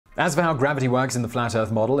As for how gravity works in the flat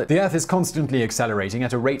Earth model, the Earth is constantly accelerating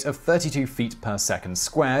at a rate of 32 feet per second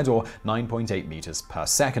squared, or 9.8 meters per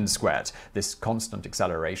second squared. This constant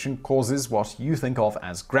acceleration causes what you think of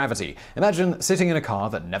as gravity. Imagine sitting in a car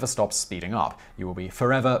that never stops speeding up. You will be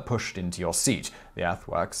forever pushed into your seat. The Earth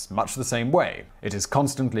works much the same way. It is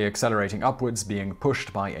constantly accelerating upwards, being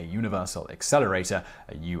pushed by a universal accelerator,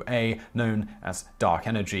 a UA, known as dark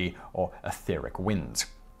energy or etheric wind.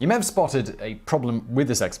 You may have spotted a problem with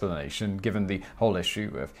this explanation, given the whole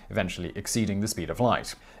issue of eventually exceeding the speed of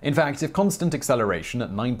light. In fact, if constant acceleration at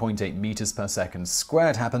 9.8 meters per second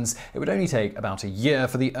squared happens, it would only take about a year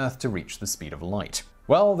for the Earth to reach the speed of light.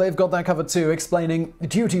 Well, they've got that covered too, explaining,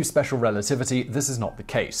 due to special relativity, this is not the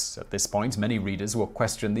case. At this point, many readers will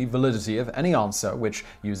question the validity of any answer which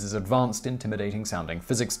uses advanced, intimidating-sounding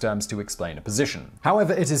physics terms to explain a position.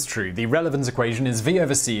 However, it is true, the relevance equation is V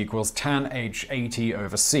over C equals tan h AT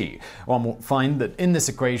over C. One will find that in this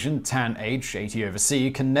equation, tan h AT over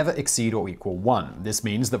C can never exceed or equal 1. This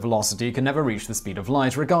means that velocity can never reach the speed of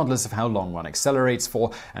light, regardless of how long one accelerates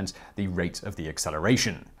for and the rate of the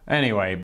acceleration. Anyway,